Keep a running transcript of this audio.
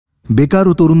বেকার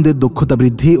ও তরুণদের দক্ষতা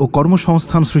বৃদ্ধি ও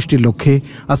কর্মসংস্থান সৃষ্টির লক্ষ্যে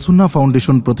আস-সুন্নাহ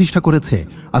ফাউন্ডেশন প্রতিষ্ঠা করেছে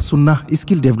আস-সুন্নাহ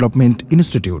স্কিল ডেভেলপমেন্ট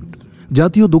ইনস্টিটিউট।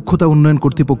 জাতীয় দক্ষতা উন্নয়ন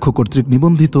কর্তৃপক্ষ কর্তৃক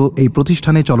নিবন্ধিত এই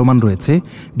প্রতিষ্ঠানে চলমান রয়েছে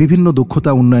বিভিন্ন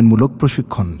দক্ষতা উন্নয়নমূলক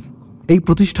প্রশিক্ষণ। এই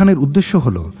প্রতিষ্ঠানের উদ্দেশ্য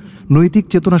হল নৈতিক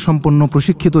চেতনাসম্পন্ন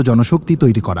প্রশিক্ষিত জনশক্তি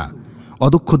তৈরি করা,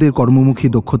 অদক্ষদের কর্মমুখী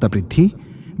দক্ষতা বৃদ্ধি,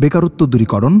 বেকারত্ব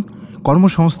দূরীকরণ,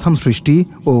 কর্মসংস্থান সৃষ্টি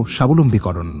ও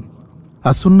স্বাবলম্বীকরণ।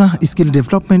 আস-সুন্নাহ স্কিল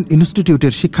ডেভেলপমেন্ট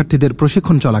ইনস্টিটিউটের শিক্ষার্থীদের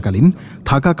প্রশিক্ষণ চলাকালীন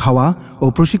থাকা, খাওয়া ও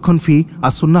প্রশিক্ষণ ফি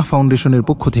আস-সুন্নাহ ফাউন্ডেশনের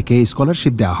পক্ষ থেকে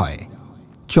স্কলারশিপ দেওয়া হয়।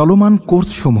 চলমান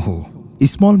কোর্সসমূহ: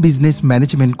 স্মল বিজনেস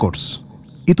ম্যানেজমেন্ট কোর্স।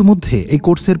 ইতিমধ্যে এই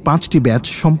কোর্সের 5টি ব্যাচ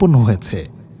সম্পন্ন হয়েছে।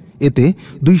 এতে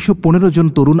 215 জন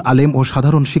তরুণ আলেম ও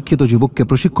সাধারণ শিক্ষিত যুবককে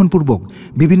প্রশিক্ষণপূর্বক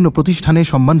বিভিন্ন প্রতিষ্ঠানে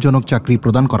সম্মানজনক চাকরি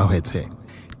প্রদান করা হয়েছে।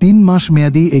 3 মাস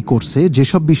মেয়াদী এই কোর্সে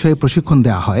যেসব বিষয়ে প্রশিক্ষণ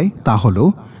দেওয়া হয় তা হল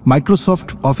মাইক্রোসফট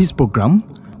অফিস প্রোগ্রাম,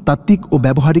 তাত্ত্বিক ও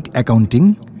ব্যবহারিক accounting,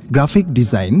 graphic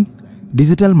design,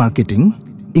 digital marketing,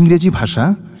 ইংরেজি ভাষা,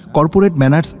 corporate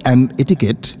manners and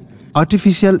etiquette,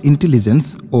 artificial intelligence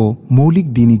ও মৌলিক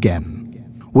দ্বীনি জ্ঞান।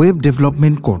 Web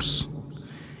development course.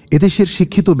 এদেশের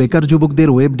শিক্ষিত বেকার যুবকদের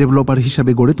ওয়েব ডেভেলপার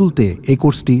হিসাবে গড়ে তুলতে এই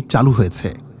কোর্সটি চালু হয়েছে।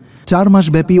 4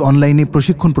 মাসব্যাপী অনলাইনে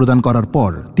প্রশিক্ষণ প্রদান করার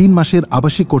পর 3 মাসের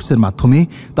আবাসিক কোর্সের মাধ্যমে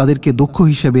তাদেরকে দক্ষ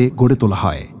হিসেবে গড়ে তোলা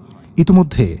হয়।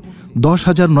 ইতিমধ্যে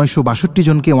 10,962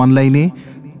 জনকে অনলাইনে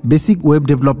বেসিক ওয়েব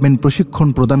ডেভেলপমেন্ট প্রশিক্ষণ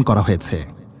প্রদান করা হয়েছে।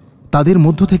 তাদের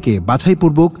মধ্য থেকে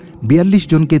বাছাইপূর্বক 42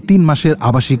 জনকে 3 মাসের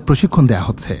আবাসিক প্রশিক্ষণ দেওয়া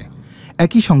হচ্ছে।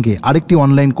 একই সঙ্গে আরেকটি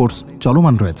অনলাইন কোর্স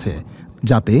চলমান রয়েছে,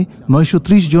 যাতে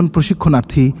 930 জন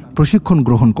প্রশিক্ষণার্থী প্রশিক্ষণ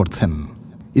গ্রহণ করছেন।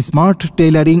 Smart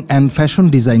tailoring and fashion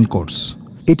design course.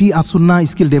 এটি আস-সুন্নাহ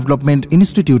স্কিল ডেভেলপমেন্ট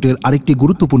ইনস্টিটিউটের আরেকটি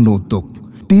গুরুত্বপূর্ণ উদ্যোগ।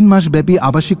 3 মাসব্যাপী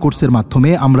আবাসিক কোর্সের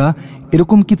মাধ্যমে আমরা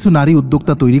এরকম কিছু নারী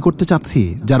উদ্যোক্তা তৈরি করতে চাচ্ছি,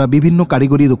 যারা বিভিন্ন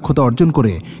কারিগরি দক্ষতা অর্জন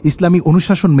করে ইসলামী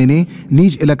অনুশাসন মেনে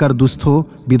নিজ এলাকার দুস্থ,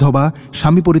 বিধবা,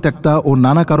 স্বামী পরিত্যক্তা ও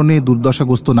নানা কারণে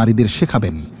দুর্দশাগ্রস্ত নারীদের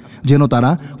শেখাবেন, যেন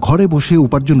তারা ঘরে বসে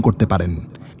উপার্জন করতে পারেন।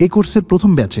 এই কোর্সের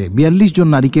প্রথম ব্যাচে 42 জন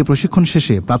নারীকে প্রশিক্ষণ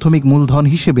শেষে প্রাথমিক মূলধন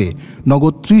হিসেবে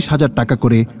নগদ 30,000 টাকা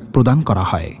করে প্রদান করা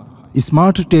হয়।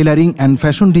 Smart tailoring and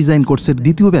fashion design কোর্সের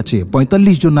দ্বিতীয় ব্যাচে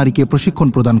 45 জন নারীকে প্রশিক্ষণ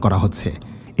প্রদান করা হচ্ছে।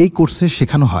 এই কোর্সে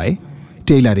শেখানো হয়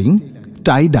tailoring,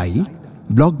 tie die,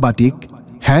 block batik,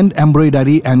 hand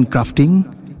embroidery and crafting,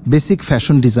 basic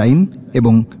fashion design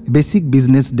এবং বেসিক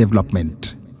বিজনেস ডেভেলপমেন্ট।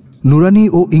 নুরানি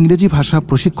ও ইংরেজি ভাষা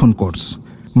প্রশিক্ষণ কোর্স।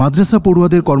 মাদ্রাসা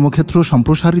পড়ুয়াদের কর্মক্ষেত্র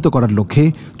সম্প্রসারিত করার লক্ষ্যে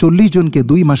 40 জনকে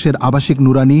 2 মাসের আবাসিক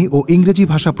নুরানি ও ইংরেজি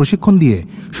ভাষা প্রশিক্ষণ দিয়ে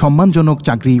সম্মানজনক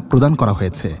চাকরি প্রদান করা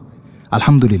হয়েছে।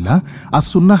 আলহামদুলিল্লাহ,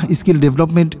 আস-সুন্নাহ স্কিল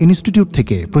ডেভেলপমেন্ট ইনস্টিটিউট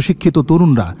থেকে প্রশিক্ষিত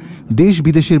তরুণরা দেশ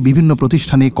বিদেশের বিভিন্ন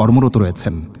প্রতিষ্ঠানে কর্মরত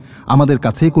রয়েছেন। আমাদের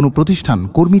কাছে কোনো প্রতিষ্ঠান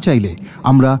কর্মী চাইলে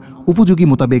আমরা উপযোগী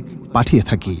মোতাবেক পাঠিয়ে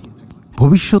থাকি।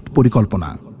 ভবিষ্যৎ পরিকল্পনা: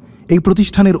 এই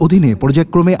প্রতিষ্ঠানের অধীনে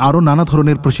পর্যায়ক্রমে আরও নানা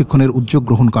ধরনের প্রশিক্ষণের উদ্যোগ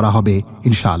গ্রহণ করা হবে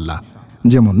ইনশাআল্লাহ,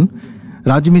 যেমন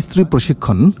রাজমিস্ত্রি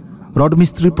প্রশিক্ষণ, রড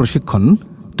মিস্ত্রি প্রশিক্ষণ,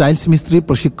 টাইলস মিস্ত্রি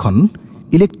প্রশিক্ষণ,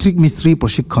 ইলেকট্রিক মিস্ত্রি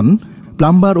প্রশিক্ষণ,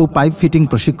 প্লাম্বার ও পাইপ ফিটিং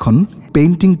প্রশিক্ষণ,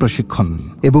 পেইন্টিং প্রশিক্ষণ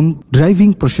এবং ড্রাইভিং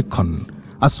প্রশিক্ষণ।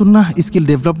 আস-সুন্নাহ স্কিল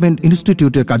ডেভেলপমেন্ট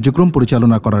ইনস্টিটিউটের কার্যক্রম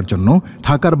পরিচালনা করার জন্য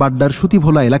ঢাকার বাড্ডার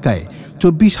সুতিভোলা এলাকায়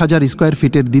 24,000 স্কয়ার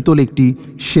ফিটের দ্বিতল একটি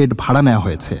শেড ভাড়া নেওয়া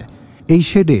হয়েছে। এই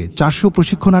শেডে 400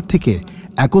 প্রশিক্ষণার্থীকে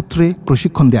একত্রে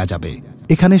প্রশিক্ষণ দেওয়া যাবে।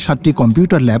 এখানে 7টি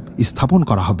কম্পিউটার ল্যাব স্থাপন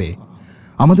করা হবে।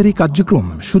 আমাদের এই কার্যক্রম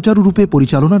সুচারুরূপে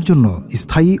পরিচালনার জন্য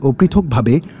স্থায়ী ও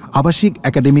পৃথকভাবে আবাসিক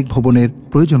একাডেমিক ভবনের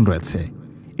প্রয়োজন রয়েছে।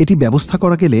 এটি ব্যবস্থা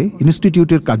করা গেলে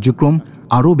ইনস্টিটিউটের কার্যক্রম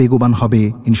আরও বেগবান হবে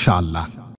ইনশাআল্লাহ।